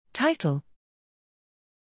Title: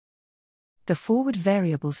 The Forward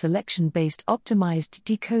Variable Selection-Based Optimized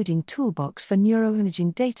Decoding Toolbox for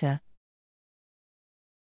Neuroimaging Data.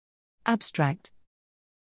 Abstract: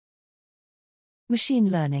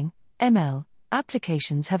 Machine learning, ML,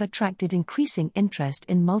 applications have attracted increasing interest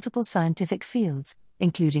in multiple scientific fields,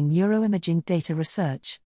 including neuroimaging data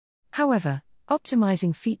research. However,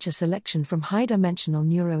 optimizing feature selection from high-dimensional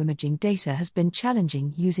neuroimaging data has been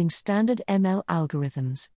challenging using standard ML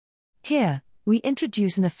algorithms. Here, we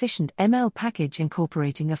introduce an efficient ML package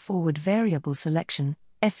incorporating a forward variable selection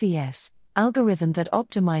 (FVS) algorithm that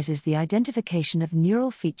optimizes the identification of neural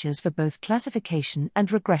features for both classification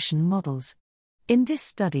and regression models. In this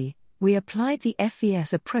study, we applied the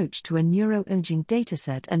FVS approach to a neuroimaging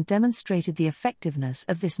dataset and demonstrated the effectiveness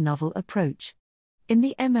of this novel approach. In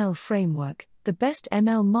the ML framework, the best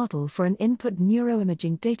ML model for an input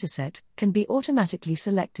neuroimaging dataset can be automatically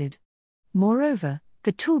selected. Moreover,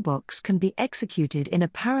 the toolbox can be executed in a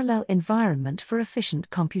parallel environment for efficient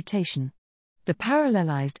computation. The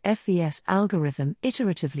parallelized FVS algorithm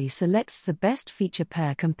iteratively selects the best feature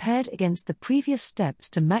pair compared against the previous steps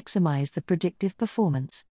to maximize the predictive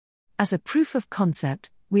performance. As a proof of concept,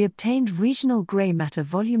 we obtained regional gray matter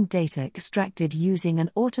volume data extracted using an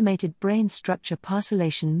automated brain structure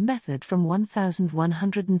parcellation method from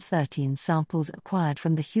 1,113 samples acquired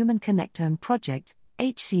from the Human Connectome Project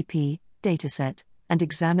 (HCP) dataset, and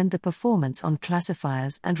examined the performance on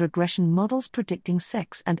classifiers and regression models predicting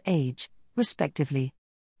sex and age, respectively.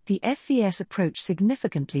 The FVS approach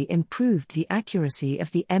significantly improved the accuracy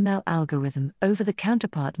of the ML algorithm over the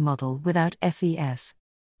counterpart model without FVS.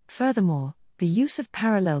 Furthermore, the use of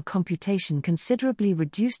parallel computation considerably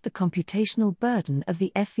reduced the computational burden of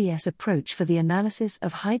the FVS approach for the analysis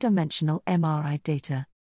of high-dimensional MRI data.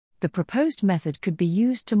 The proposed method could be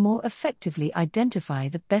used to more effectively identify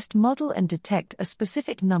the best model and detect a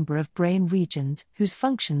specific number of brain regions whose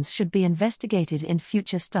functions should be investigated in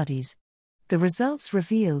future studies. The results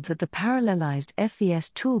revealed that the parallelized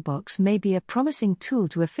FVS toolbox may be a promising tool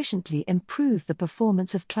to efficiently improve the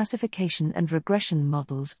performance of classification and regression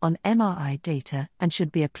models on MRI data and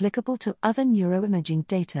should be applicable to other neuroimaging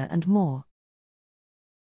data and more.